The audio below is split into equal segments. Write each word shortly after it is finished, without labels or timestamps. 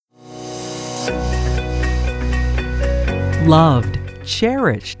Loved,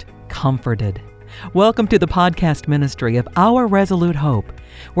 cherished, comforted. Welcome to the podcast ministry of Our Resolute Hope,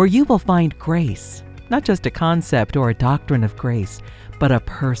 where you will find grace, not just a concept or a doctrine of grace, but a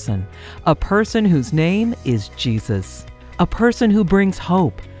person whose name is Jesus, a person who brings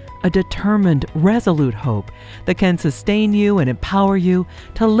hope, a determined, resolute hope that can sustain you and empower you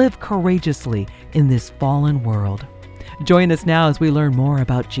to live courageously in this fallen world. Join us now as we learn more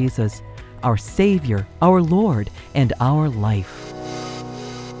about Jesus, our Savior, our Lord, and our life.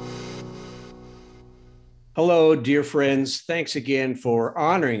 Hello, dear friends. Thanks again for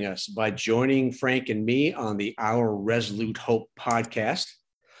honoring us by joining Frank and me on the Our Resolute Hope podcast.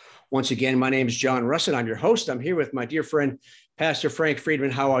 Once again, my name is John Russin. I'm your host. I'm here with my dear friend, Pastor Frank Friedman.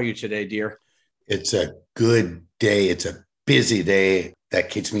 How are you today, dear? It's a good day. It's a busy day.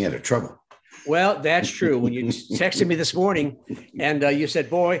 That keeps me out of trouble. Well, that's true. When you texted me this morning and you said,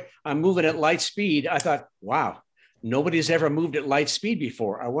 boy, I'm moving at light speed, I thought, wow, nobody's ever moved at light speed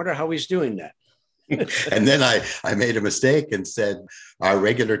before. I wonder how he's doing that. And then I made a mistake and said our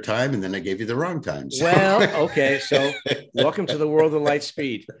regular time, and then I gave you the wrong time. So. Well, okay. So welcome to the world of light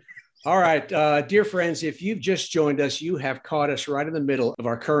speed. All right, dear friends, if you've just joined us, you have caught us right in the middle of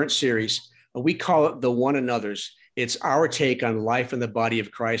our current series. We call it The One Another's. It's our take on life in the body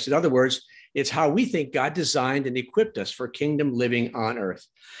of Christ. In other words, it's how we think God designed and equipped us for kingdom living on earth.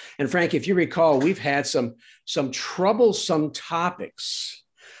 And Frank, if you recall, we've had some troublesome topics,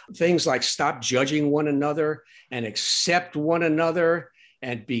 things like stop judging one another and accept one another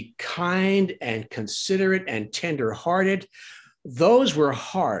and be kind and considerate and tenderhearted. Those were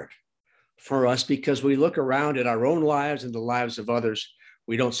hard for us because we look around at our own lives and the lives of others.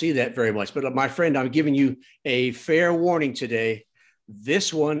 We don't see that very much. But my friend, I'm giving you a fair warning today.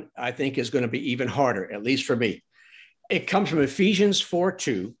 This one, I think, is going to be even harder, at least for me. It comes from Ephesians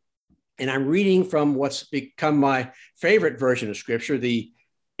 4:2, and I'm reading from what's become my favorite version of Scripture, the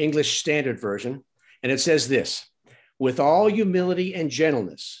English Standard Version, and it says this: with all humility and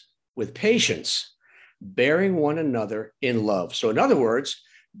gentleness, with patience, bearing one another in love. So in other words,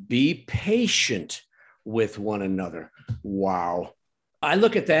 be patient with one another. Wow. I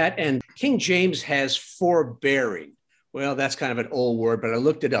look at that, and King James has forbearing. Well, that's kind of an old word, but I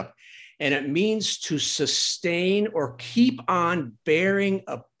looked it up, and it means to sustain or keep on bearing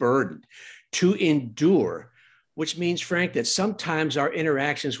a burden, to endure, which means, Frank, that sometimes our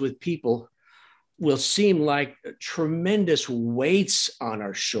interactions with people will seem like tremendous weights on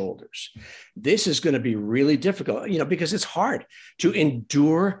our shoulders. This is going to be really difficult, because it's hard to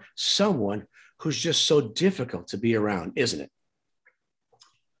endure someone who's just so difficult to be around, isn't it?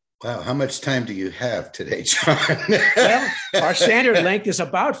 Wow, how much time do you have today, John? Well, our standard length is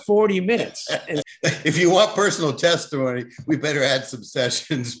about 40 minutes. And if you want personal testimony, we better add some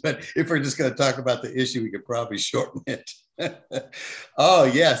sessions. But if we're just going to talk about the issue, we could probably shorten it. Oh,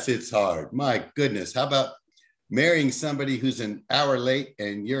 yes, it's hard. My goodness. How about marrying somebody who's an hour late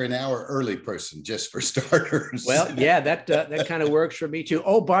and you're an hour early person, just for starters? Well, yeah, that kind of works for me too.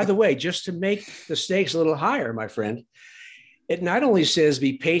 Oh, by the way, just to make the stakes a little higher, my friend, it not only says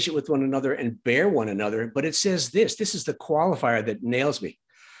be patient with one another and bear one another, but it says this is the qualifier that nails me: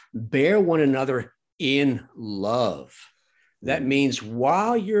 bear one another in love. That means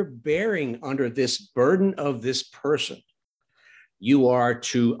while you're bearing under this burden of this person, you are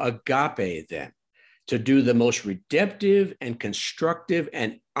to agape them, to do the most redemptive and constructive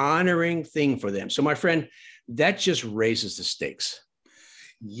and honoring thing for them. So my friend, that just raises the stakes.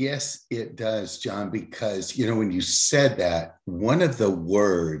 Yes, it does, John, because, when you said that, one of the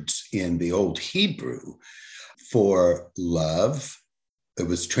words in the Old Hebrew for love, it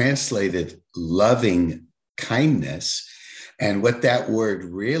was translated loving kindness. And what that word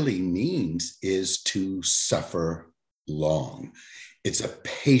really means is to suffer long. It's a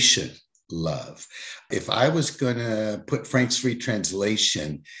patient love. If I was going to put Frank's Free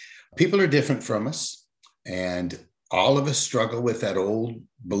Translation, people are different from us, and all of us struggle with that old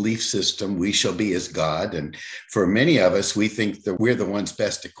belief system, we shall be as God. And for many of us, we think that we're the ones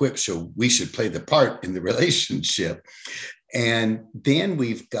best equipped, so we should play the part in the relationship. And then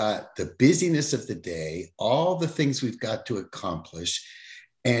we've got the busyness of the day, all the things we've got to accomplish.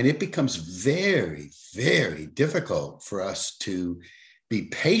 And it becomes very, very difficult for us to be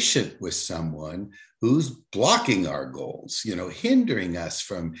patient with someone who's blocking our goals, hindering us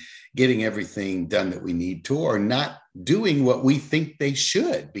from getting everything done that we need to, or not doing what we think they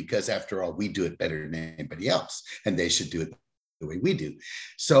should, because after all, we do it better than anybody else, and they should do it the way we do.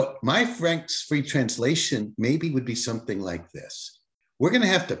 So my Frank's Free Translation maybe would be something like this: we're going to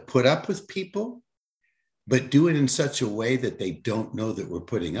have to put up with people, but do it in such a way that they don't know that we're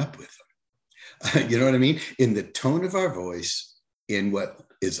putting up with them. You know what I mean? In the tone of our voice, in what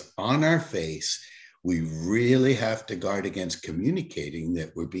is on our face, we really have to guard against communicating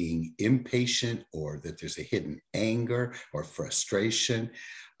that we're being impatient or that there's a hidden anger or frustration,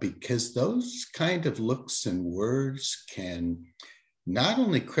 because those kind of looks and words can not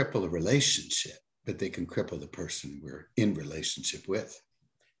only cripple a relationship, but they can cripple the person we're in relationship with.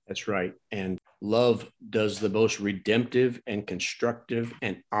 That's right. And love does the most redemptive and constructive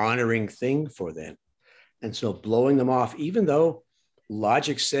and honoring thing for them. And so blowing them off, even though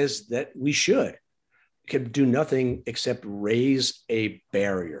logic says that we should, can do nothing except raise a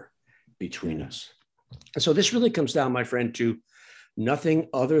barrier between us. And so this really comes down, my friend, to nothing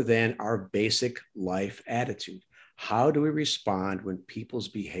other than our basic life attitude. How do we respond when people's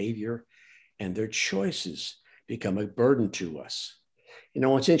behavior and their choices become a burden to us? You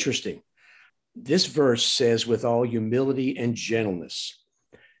know, what's interesting, this verse says, with all humility and gentleness.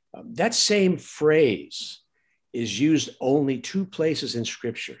 That same phrase is used only 2 places in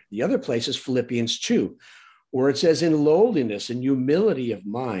Scripture. The other place is Philippians 2, where it says, in lowliness and humility of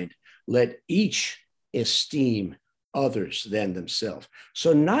mind, let each esteem others than themselves.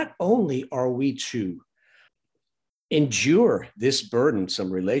 So not only are we to endure this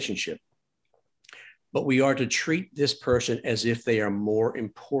burdensome relationship, but we are to treat this person as if they are more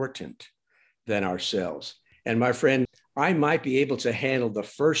important than ourselves. And my friend, I might be able to handle the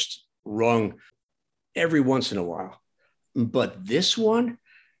first rung every once in a while, but this one,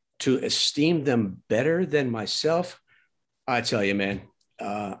 to esteem them better than myself, I tell you, man,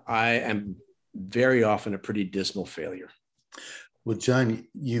 I am very often a pretty dismal failure. Well, John,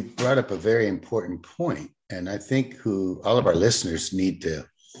 you brought up a very important point, and I think all of our listeners need to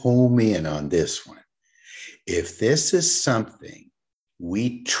home in on this one. If this is something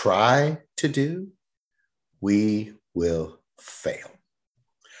we try to do, we will fail.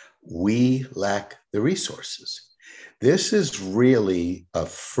 We lack the resources. This is really a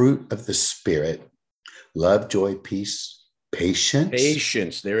fruit of the Spirit: love, joy, peace, patience.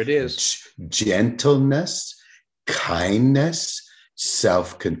 Patience, there it is. Gentleness, kindness,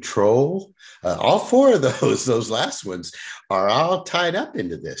 self-control. All 4 of those last ones are all tied up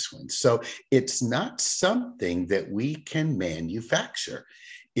into this one. So it's not something that we can manufacture.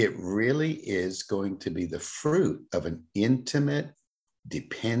 It really is going to be the fruit of an intimate,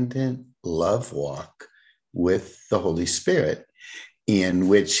 dependent love walk with the Holy Spirit, in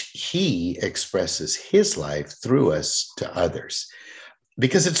which He expresses His life through us to others,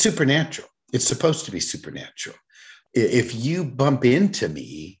 because it's supernatural. It's supposed to be supernatural. If you bump into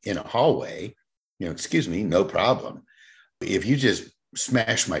me in a hallway, excuse me, no problem. If you just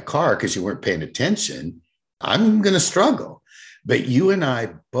smash my car because you weren't paying attention, I'm going to struggle. But you and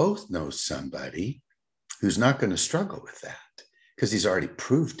I both know somebody who's not going to struggle with that, because he's already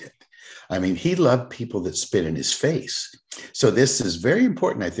proved it. I mean, he loved people that spit in his face. So this is very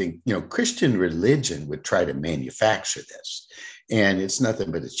important. I think, Christian religion would try to manufacture this, and it's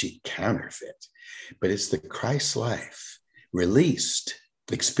nothing but a cheap counterfeit. But it's the Christ life released,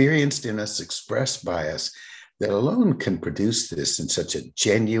 experienced in us, expressed by us, that alone can produce this in such a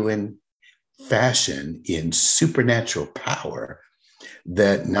genuine fashion, in supernatural power,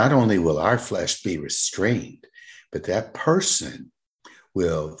 that not only will our flesh be restrained, but that person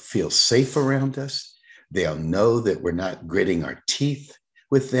will feel safe around us. They'll know that we're not gritting our teeth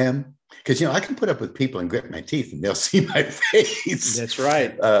with them. Because, I can put up with people and grit my teeth and they'll see my face. That's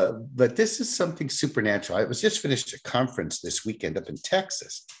right. But this is something supernatural. I was just finished a conference this weekend up in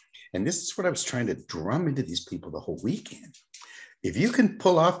Texas. And this is what I was trying to drum into these people the whole weekend. If you can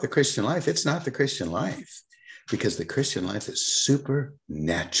pull off the Christian life, it's not the Christian life, because the Christian life is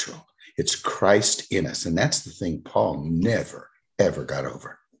supernatural. It's Christ in us. And that's the thing Paul never, ever got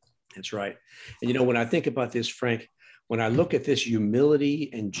over. That's right. And, when I think about this, Frank, when I look at this humility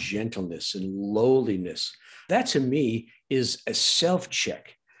and gentleness and lowliness, that to me is a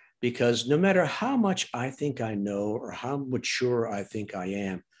self-check, because no matter how much I think I know or how mature I think I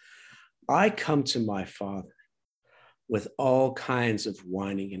am, I come to my Father with all kinds of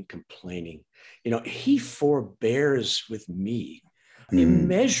whining and complaining. He forbears with me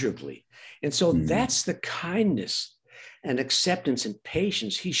immeasurably. And so that's the kindness and acceptance and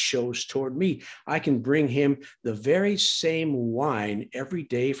patience He shows toward me. I can bring Him the very same wine every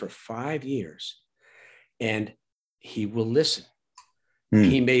day for 5 years, and He will listen.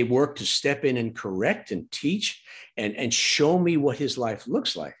 He may work to step in and correct and teach and show me what His life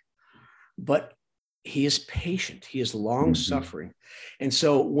looks like, but He is patient. He is long-suffering. And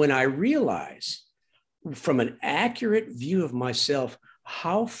so when I realize from an accurate view of myself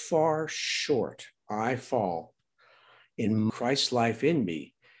how far short I fall in Christ's life in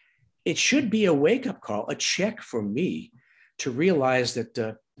me, it should be a wake-up call, a check for me to realize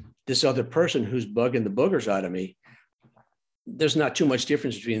that this other person who's bugging the boogers out of me, there's not too much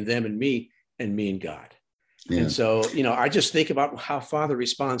difference between them and me and God. Yeah. And so, I just think about how Father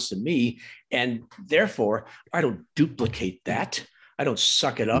responds to me, and therefore I don't duplicate that. I don't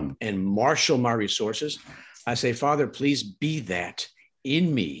suck it up and marshal my resources. I say, Father, please be that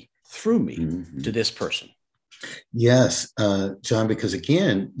in me, through me, to this person. Yes, John, because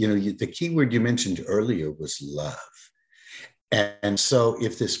again, the key word you mentioned earlier was love. And so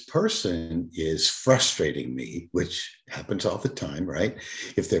if this person is frustrating me, which happens all the time, right?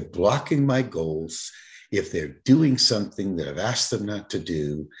 If they're blocking my goals, if they're doing something that I've asked them not to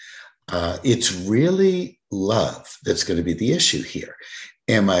do, it's really love that's going to be the issue here.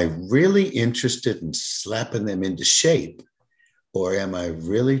 Am I really interested in slapping them into shape? Or am I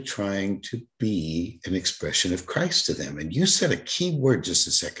really trying to be an expression of Christ to them? And you said a key word just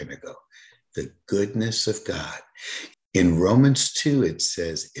a second ago, the goodness of God. In Romans 2, it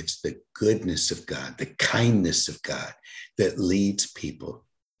says it's the goodness of God, the kindness of God that leads people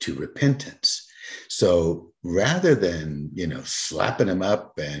to repentance. So rather than, slapping them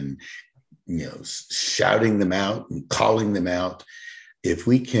up and, shouting them out and calling them out, if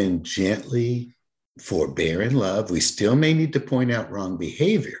we can gently forbear in love, we still may need to point out wrong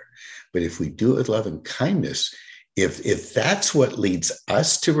behavior, but if we do it with love and kindness, if that's what leads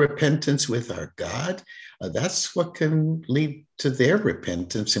us to repentance with our God, that's what can lead to their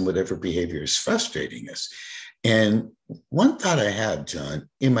repentance in whatever behavior is frustrating us. And one thought I have, John,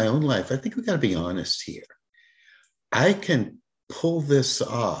 in my own life, I think we got to be honest here. I can pull this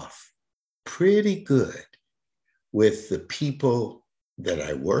off pretty good with the people that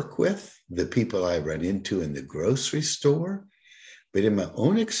I work with, the people I run into in the grocery store. But in my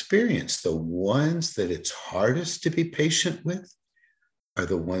own experience, the ones that it's hardest to be patient with are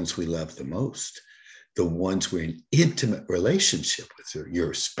the ones we love the most, the ones we're in intimate relationship with,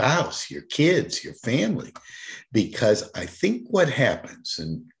 your spouse, your kids, your family. Because I think what happens,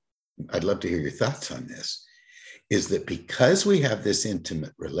 and I'd love to hear your thoughts on this, is that because we have this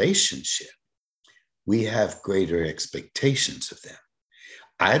intimate relationship, we have greater expectations of them.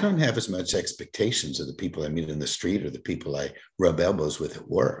 I don't have as much expectations of the people I meet in the street or the people I rub elbows with at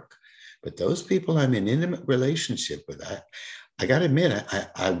work, but those people I'm in intimate relationship with, I got to admit,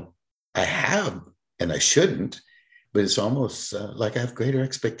 I have, and I shouldn't, but it's almost like I have greater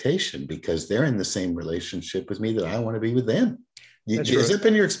expectation because they're in the same relationship with me that I want to be with them. Has that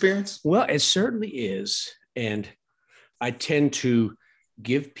been your experience? Well, it certainly is. And I tend to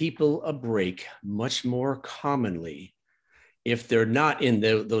give people a break much more commonly if they're not in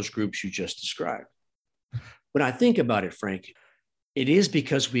those groups you just described. When I think about it, Frank, it is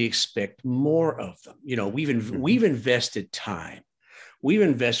because we expect more of them. We've invested time, we've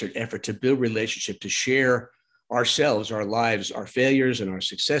invested effort to build relationship, to share ourselves, our lives, our failures and our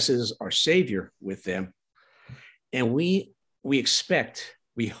successes, our Savior with them. And we expect,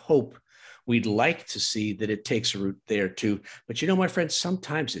 we hope, we'd like to see that it takes a root there too. But my friend,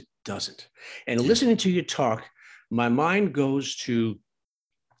 sometimes it doesn't. And listening to you talk, my mind goes to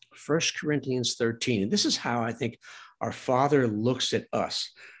 1 Corinthians 13. And this is how I think our Father looks at us.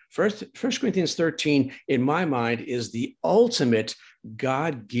 1 Corinthians 13, in my mind, is the ultimate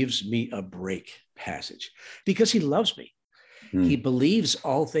God gives me a break passage because he loves me. He believes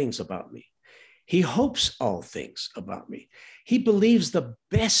all things about me. He hopes all things about me. He believes the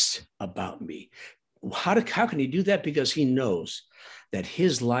best about me. How can he do that? Because he knows that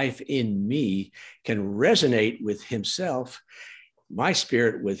his life in me can resonate with himself, my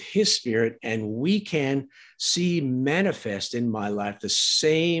spirit with his spirit, and we can see manifest in my life the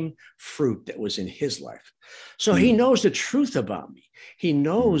same fruit that was in his life. So he knows the truth about me. He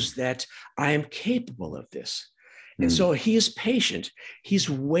knows that I am capable of this. And so he is patient. He's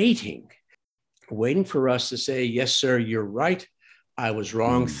waiting for us to say, yes, sir, you're right. I was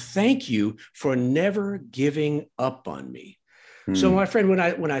wrong. Thank you for never giving up on me. So my friend,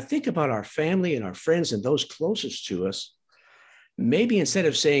 when I think about our family and our friends and those closest to us, maybe instead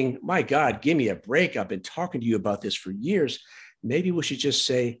of saying, my God, give me a break, I've been talking to you about this for years, maybe we should just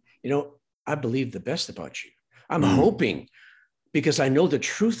say, I believe the best about you. I'm hoping because I know the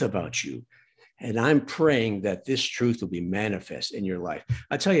truth about you. And I'm praying that this truth will be manifest in your life.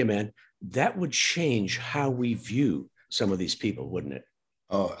 I tell you, man, that would change how we view some of these people, wouldn't it?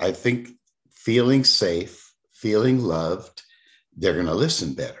 Oh, I think feeling safe, feeling loved, they're going to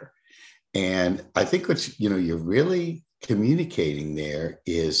listen better. And I think what you're really communicating there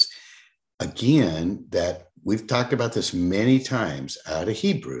is, again, that we've talked about this many times out of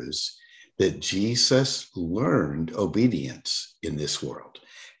Hebrews, that Jesus learned obedience in this world.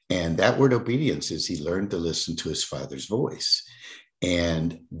 And that word obedience is he learned to listen to his father's voice.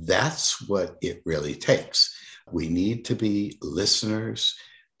 And that's what it really takes. We need to be listeners,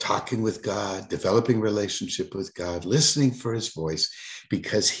 talking with God, developing relationship with God, listening for his voice,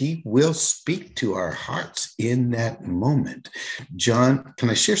 because he will speak to our hearts in that moment. John, can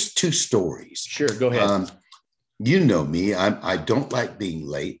I share 2 stories? Sure, go ahead. You know me, I don't like being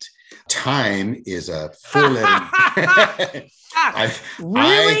late. Time is a 4-letter.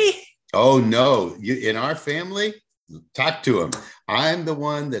 Really? Oh, no. In our family, talk to him. I'm the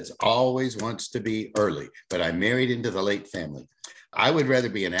one that's always wants to be early, but I married into the late family. I would rather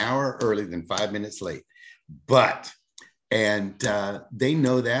be an hour early than 5 minutes late. And they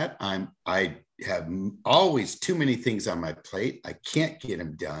know that I have always too many things on my plate. I can't get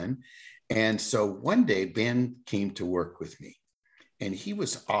them done. And so one day, Ben came to work with me. And he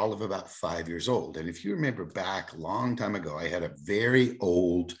was all of about 5 years old. And if you remember back a long time ago, I had a very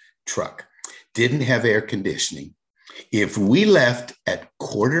old truck, didn't have air conditioning. If we left at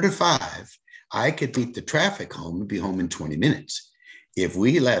 4:45, I could beat the traffic home and be home in 20 minutes. If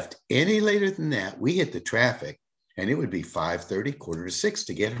we left any later than that, we hit the traffic and it would be 5:30, 5:45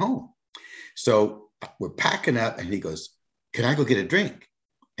 to get home. So we're packing up and he goes, "Can I go get a drink?"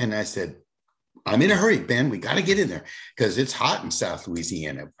 And I said, "I'm in a hurry, Ben. We got to get in there because it's hot in South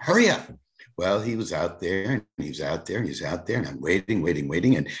Louisiana. Hurry up." Well, he was out there and he was out there and he's out there and I'm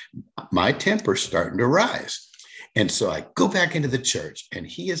waiting. And my temper's starting to rise. And so I go back into the church and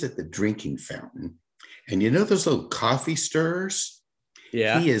he is at the drinking fountain. And you know those little coffee stirrers?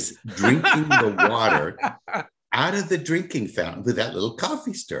 Yeah. He is drinking the water out of the drinking fountain with that little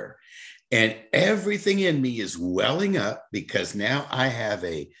coffee stir. And everything in me is welling up because now I have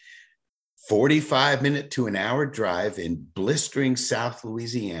a 45-minute to an hour drive in blistering South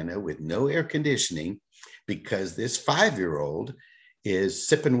Louisiana with no air conditioning because this 5-year-old is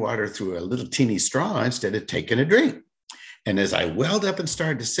sipping water through a little teeny straw instead of taking a drink. And as I welled up and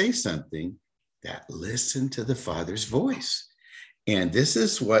started to say something, that listened to the Father's voice. And this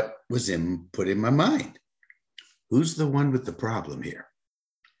is what was put in my mind. Who's the one with the problem here?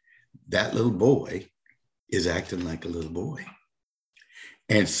 That little boy is acting like a little boy.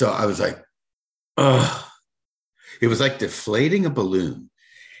 And so I was like, oh, it was like deflating a balloon.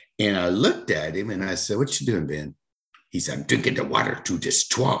 And I looked at him and I said, "What you doing, Ben?" He said, "I'm drinking the water to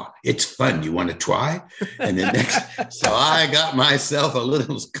destroy. It's fun. You want to try?" And then so I got myself a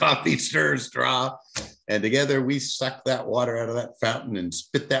little coffee stir straw. And together we sucked that water out of that fountain and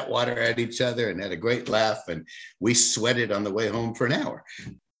spit that water at each other and had a great laugh. And we sweated on the way home for an hour.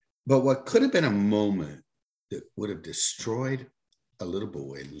 But what could have been a moment that would have destroyed a little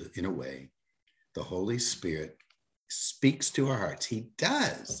boy in a way, the Holy Spirit speaks to our hearts. He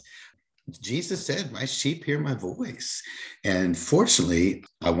does. Jesus said, "My sheep hear my voice." And fortunately,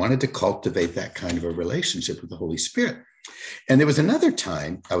 I wanted to cultivate that kind of a relationship with the Holy Spirit. And there was another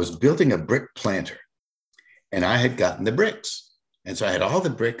time I was building a brick planter and I had gotten the bricks. And so I had all the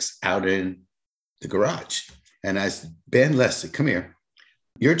bricks out in the garage. And I said, "Ben, Leslie, come here.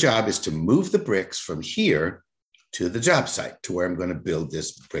 Your job is to move the bricks from here to the job site to where I'm going to build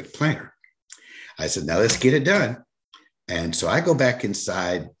this brick planter." I said, "Now let's get it done." And so I go back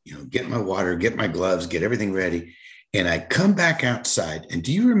inside, get my water, get my gloves, get everything ready. And I come back outside. And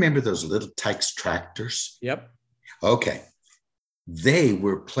do you remember those little Tykes tractors? Yep. Okay. They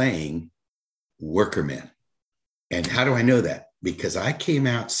were playing Workerman. And how do I know that? Because I came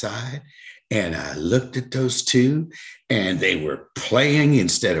outside and I looked at those two and they were playing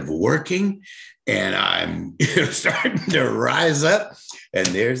instead of working. And I'm starting to rise up. And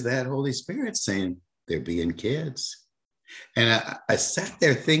there's that Holy Spirit saying, "They're being kids." And I sat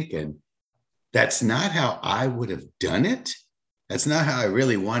there thinking, that's not how I would have done it. That's not how I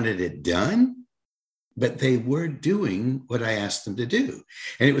really wanted it done. But they were doing what I asked them to do.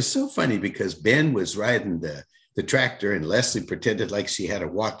 And it was so funny because Ben was riding the tractor and Leslie pretended like she had a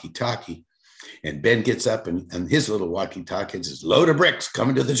walkie-talkie. And Ben gets up and his little walkie-talkie says, "Load of bricks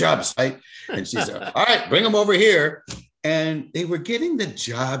coming to the job site." And she said, "All right, bring them over here." And they were getting the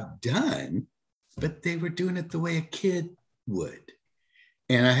job done, but they were doing it the way a kid would.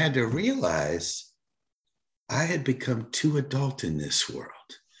 And I had to realize I had become too adult in this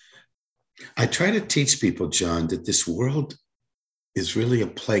world. I try to teach people, John, that this world is really a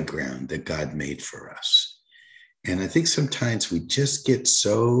playground that God made for us. And I think sometimes we just get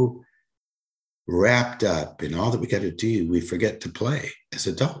so wrapped up in all that we got to do, we forget to play as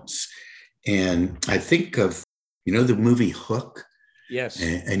adults. And I think of, the movie Hook. Yes.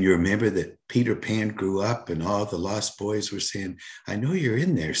 And you remember that Peter Pan grew up and all the lost boys were saying, "I know you're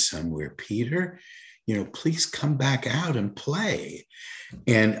in there somewhere, Peter. please come back out and play.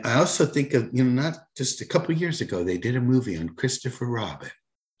 And I also think of, not just a couple of years ago, they did a movie on Christopher Robin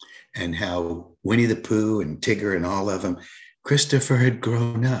and how Winnie the Pooh and Tigger and all of them, Christopher had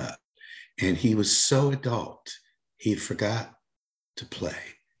grown up and he was so adult, he forgot to play.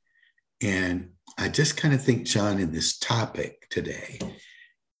 And I just kind of think, John, in this topic today,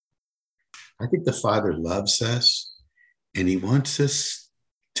 I think the Father loves us and he wants us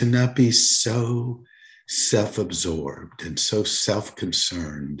to not be so self-absorbed and so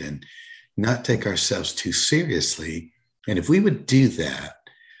self-concerned and not take ourselves too seriously. And if we would do that,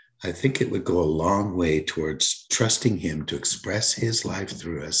 I think it would go a long way towards trusting him to express his life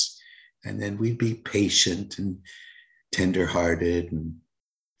through us. And then we'd be patient and tenderhearted and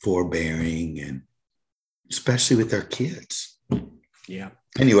forbearing, and especially with our kids. Yeah.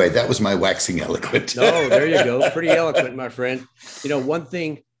 Anyway, that was my waxing eloquent. No, there you go. Pretty eloquent, my friend. One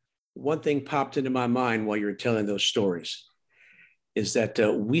thing popped into my mind while you were telling those stories is that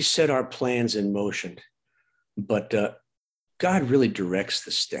we set our plans in motion, but God really directs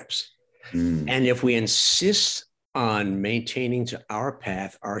the steps. And if we insist on maintaining to our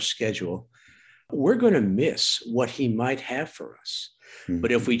path, our schedule, we're going to miss what he might have for us.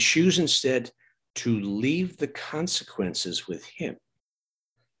 But if we choose instead to leave the consequences with him,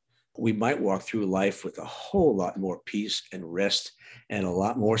 we might walk through life with a whole lot more peace and rest and a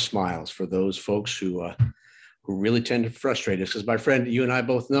lot more smiles for those folks who really tend to frustrate us. Because, my friend, you and I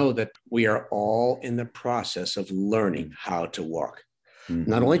both know that we are all in the process of learning how to walk.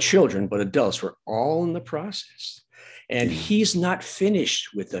 Not only children, but adults. We're all in the process. And he's not finished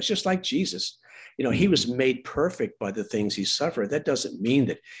with us, just like Jesus. He was made perfect by the things he suffered. That doesn't mean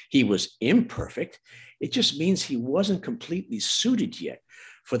that he was imperfect. It just means he wasn't completely suited yet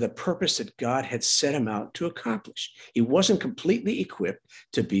for the purpose that God had set him out to accomplish. He wasn't completely equipped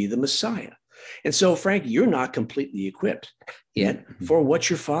to be the Messiah. And so, Frank, you're not completely equipped yet for what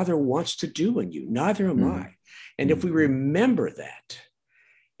your Father wants to do in you. Neither am I. And if we remember that,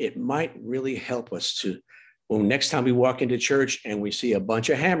 it might really help us to, when next time we walk into church and we see a bunch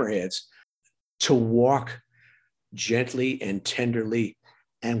of hammerheads, to walk gently and tenderly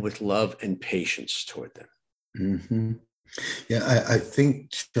and with love and patience toward them. Yeah, I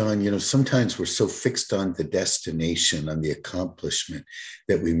think, John, sometimes we're so fixed on the destination, on the accomplishment,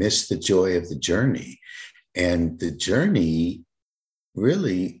 that we miss the joy of the journey. And the journey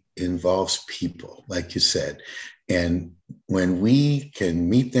really involves people, like you said. And when we can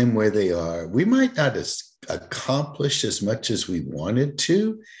meet them where they are, we might not accomplish as much as we wanted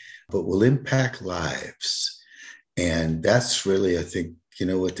to, but we'll impact lives. And that's really, I think,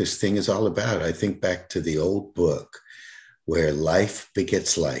 what this thing is all about. I think back to the old book where life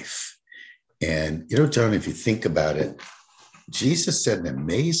begets life. And, John, if you think about it, Jesus said an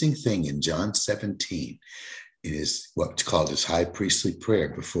amazing thing in John 17 in what's called his high priestly prayer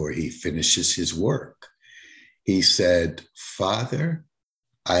before he finishes his work. He said, Father,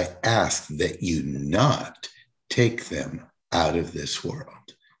 I ask that you not take them out of this world.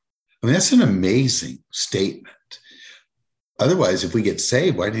 I mean, that's an amazing statement. Otherwise, if we get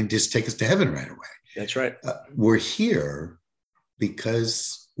saved, why didn't he just take us to heaven right away? That's right. We're here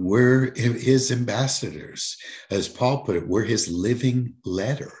because we're his ambassadors. As Paul put it, we're his living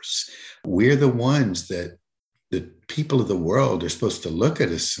letters. We're the ones that the people of the world are supposed to look at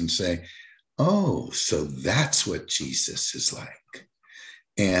us and say, oh, so that's what Jesus is like.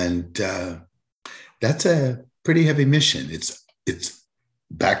 And that's a pretty heavy mission. It's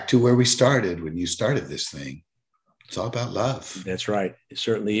back to where we started when you started this thing. It's all about love. That's right. It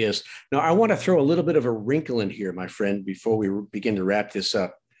certainly is. Now, I want to throw a little bit of a wrinkle in here, my friend, before we begin to wrap this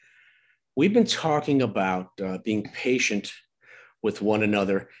up. We've been talking about being patient with one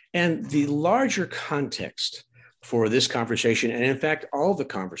another, and the larger context for this conversation, and in fact, all the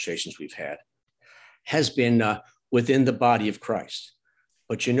conversations we've had, has been within the body of Christ.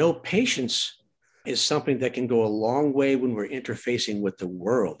 But patience is something that can go a long way when we're interfacing with the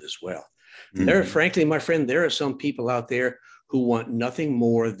world as well. Mm-hmm. Frankly, my friend, there are some people out there who want nothing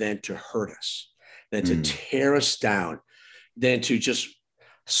more than to hurt us, than to tear us down, than to just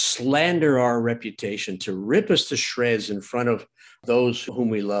slander our reputation, to rip us to shreds in front of those whom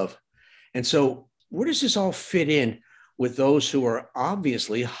we love. And so where does this all fit in with those who are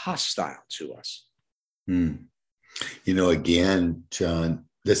obviously hostile to us? Again, John,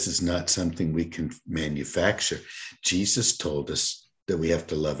 this is not something we can manufacture. Jesus told us that we have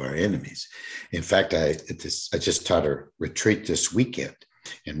to love our enemies. In fact, I just taught a retreat this weekend.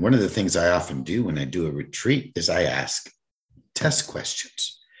 And one of the things I often do when I do a retreat is I ask test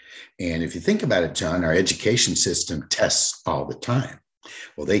questions. And if you think about it, John, our education system tests all the time.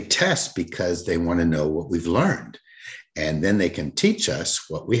 Well, they test because they want to know what we've learned. And then they can teach us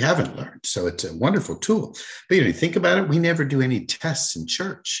what we haven't learned. So it's a wonderful tool. But you think about it, we never do any tests in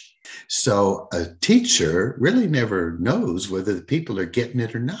church. So a teacher really never knows whether the people are getting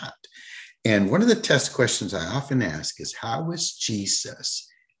it or not. And one of the test questions I often ask is, how was Jesus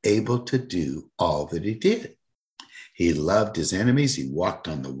able to do all that he did? He loved his enemies. He walked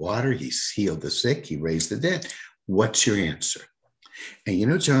on the water. He healed the sick. He raised the dead. What's your answer?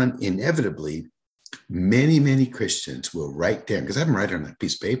 And John, inevitably, many Christians will write down, because I have them write on a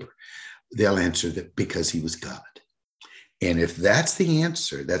piece of paper, they'll answer that because he was God. And if that's the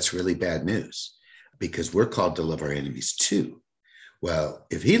answer, that's really bad news, because we're called to love our enemies too. Well,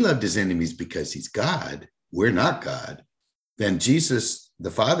 if he loved his enemies because he's God, we're not God, then Jesus,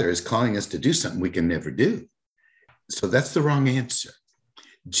 the Father, is calling us to do something we can never do. So that's the wrong answer.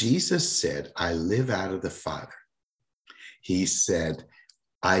 Jesus said, I live out of the Father. He said,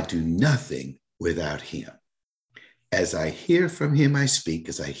 I do nothing without him. As I hear from him, I speak.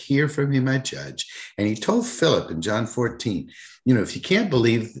 As I hear from him, I judge. And he told Philip in John 14, if you can't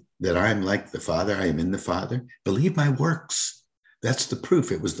believe that I'm like the Father, I am in the Father, believe my works. That's the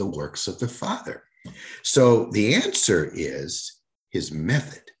proof. It was the works of the Father. So the answer is his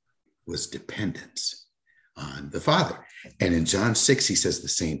method was dependence on the Father. And in John 6, he says the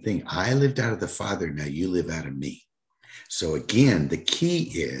same thing. I lived out of the Father. Now you live out of me. So again, the key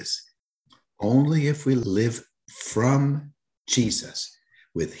is only if we live from Jesus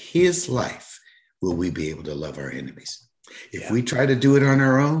with his life will we be able to love our enemies. If we try to do it on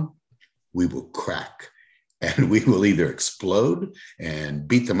our own, we will crack and we will either explode and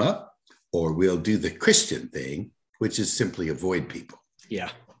beat them up, or we'll do the Christian thing, which is simply avoid people.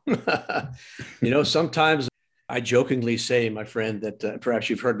 Yeah. Sometimes I jokingly say, my friend, that perhaps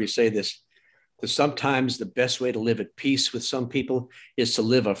you've heard me say this, that sometimes the best way to live at peace with some people is to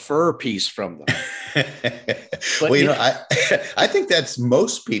live a fur piece from them. But, I think that's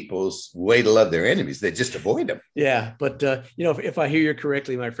most people's way to love their enemies. They just avoid them. Yeah. But, if I hear you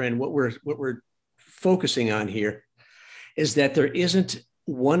correctly, my friend, what we're focusing on here is that there isn't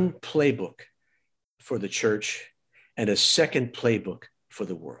one playbook for the church and a second playbook for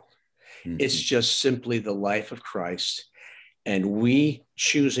the world. Mm-hmm. It's just simply the life of Christ, and we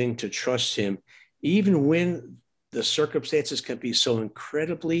choosing to trust him, even when the circumstances can be so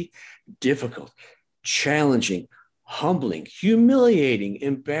incredibly difficult, challenging, humbling, humiliating,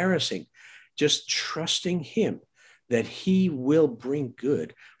 embarrassing, just trusting him that he will bring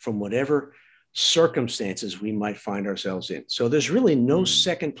good from whatever circumstances we might find ourselves in. So there's really no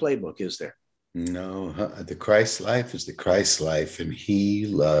second playbook, is there? No, the Christ life is the Christ life, and he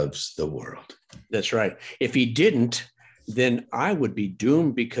loves the world. That's right. If he didn't, then I would be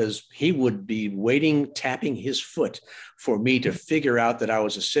doomed, because he would be waiting, tapping his foot for me to figure out that I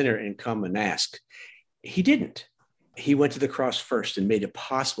was a sinner and come and ask. He didn't. He went to the cross first and made it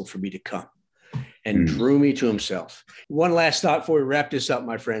possible for me to come and drew me to himself. One last thought before we wrap this up,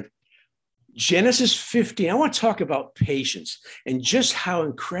 my friend. Genesis 15, I want to talk about patience and just how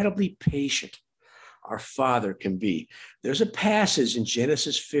incredibly patient our Father can be. There's a passage in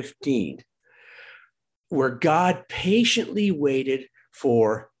Genesis 15 where God patiently waited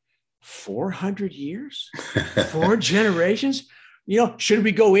for 400 years, 4 generations. Should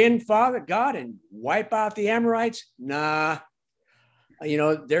we go in, Father God, and wipe out the Amorites? Nah.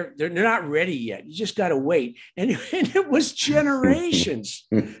 They're not ready yet. You just got to wait. And it was generations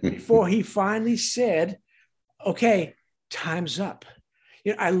before he finally said, okay, time's up.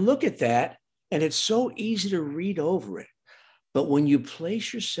 I look at that and it's so easy to read over it. But when you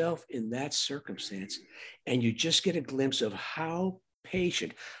place yourself in that circumstance and you just get a glimpse of how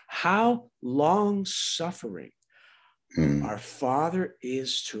patient, how long-suffering our Father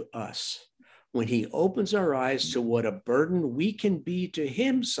is to us, when he opens our eyes to what a burden we can be to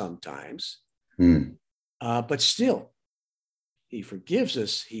him sometimes, but still, he forgives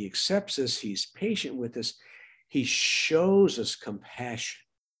us, he accepts us, he's patient with us, he shows us compassion.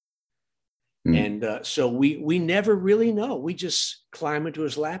 And so we never really know. We just climb into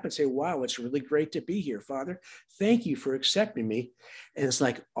his lap and say, wow, it's really great to be here, Father. Thank you for accepting me. And it's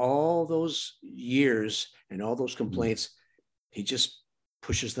like all those years and all those complaints, he just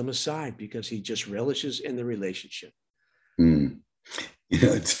pushes them aside because he just relishes in the relationship.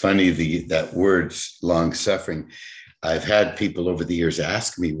 It's funny, that word long suffering. I've had people over the years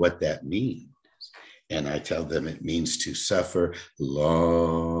ask me what that means. And I tell them it means to suffer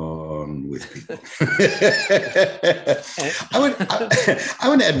long with people. I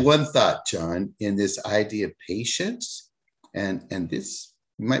want to add one thought, John, in this idea of patience. And this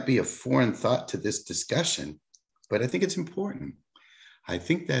might be a foreign thought to this discussion, but I think it's important. I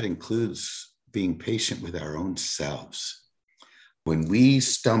think that includes being patient with our own selves. When we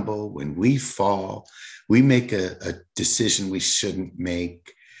stumble, when we fall, we make a decision we shouldn't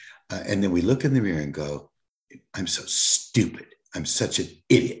make. And then we look in the mirror and go, I'm so stupid. I'm such an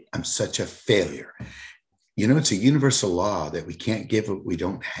idiot. I'm such a failure. You know, it's a universal law that we can't give what we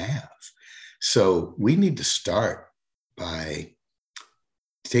don't have. So we need to start by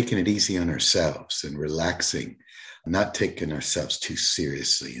taking it easy on ourselves and relaxing, not taking ourselves too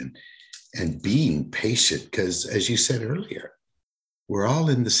seriously, and being patient. Because as you said earlier, we're all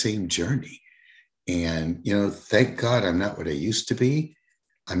in the same journey. And, you know, thank God I'm not what I used to be.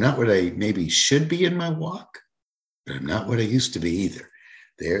 I'm not what I maybe should be in my walk, but I'm not what I used to be either.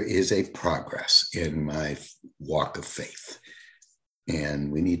 There is a progress in my walk of faith.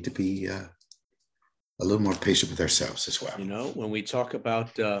 And we need to be a little more patient with ourselves as well. You know, when we talk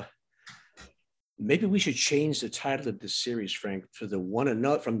about, maybe we should change the title of this series, Frank, for the one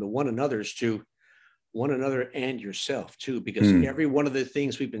another, from the one another's to one another and yourself too, because every one of the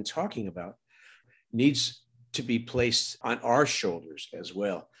things we've been talking about needs to be placed on our shoulders as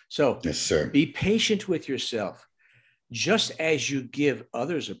well. So yes, sir. Be patient with yourself. Just as you give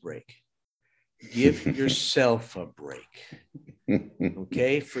others a break, give yourself a break.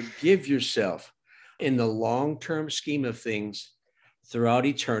 Okay? Forgive yourself. In the long-term scheme of things, throughout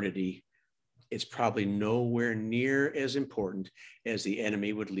eternity, it's probably nowhere near as important as the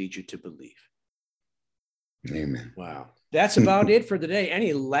enemy would lead you to believe. Amen. Wow. That's about it for today.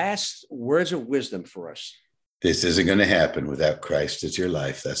 Any last words of wisdom for us? This isn't going to happen without Christ as your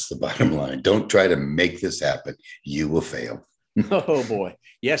life. That's the bottom line. Don't try to make this happen. You will fail. Oh, boy.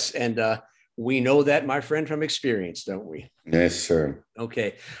 Yes. And we know that, my friend, from experience, don't we? Yes, sir.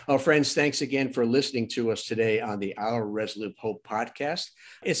 Okay. Well, friends, thanks again for listening to us today on the Our Resolute Hope podcast.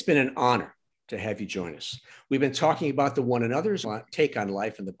 It's been an honor to have you join us. We've been talking about the one another's take on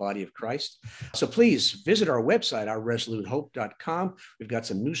life in the body of Christ. So please visit our website, ourresolutehope.com. We've got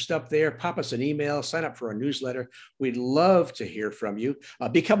some new stuff there. Pop us an email, sign up for our newsletter. We'd love to hear from you.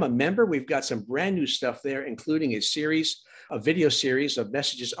 Become a member. We've got some brand new stuff there, including a video series of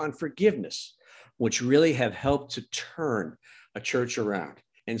messages on forgiveness, which really have helped to turn a church around.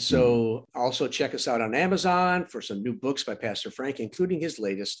 And so also check us out on Amazon for some new books by Pastor Frank, including his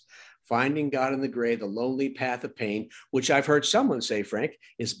latest, Finding God in the Gray, The Lonely Path of Pain, which I've heard someone say, Frank,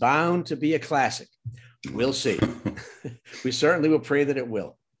 is bound to be a classic. We'll see. We certainly will pray that it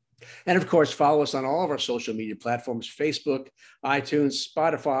will. And of course, follow us on all of our social media platforms, Facebook, iTunes,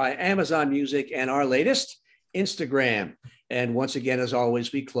 Spotify, Amazon Music, and our latest, Instagram. And once again, as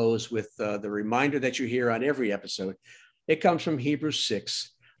always, we close with the reminder that you hear on every episode. It comes from Hebrews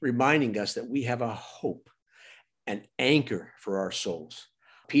 6, reminding us that we have a hope, an anchor for our souls.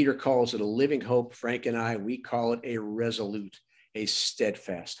 Peter calls it a living hope. Frank and I, we call it a resolute, a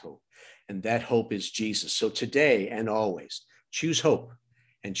steadfast hope. And that hope is Jesus. So today and always, choose hope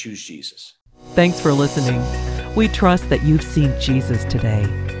and choose Jesus. Thanks for listening. We trust that you've seen Jesus today.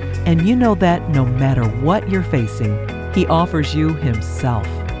 And you know that no matter what you're facing, he offers you himself,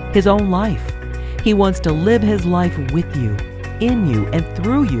 his own life. He wants to live his life with you, in you, and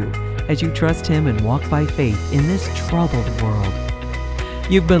through you as you trust him and walk by faith in this troubled world.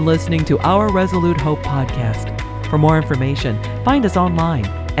 You've been listening to Our Resolute Hope podcast. For more information, find us online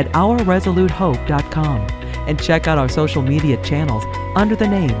at ourresolutehope.com and check out our social media channels under the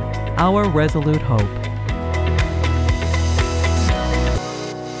name Our Resolute Hope.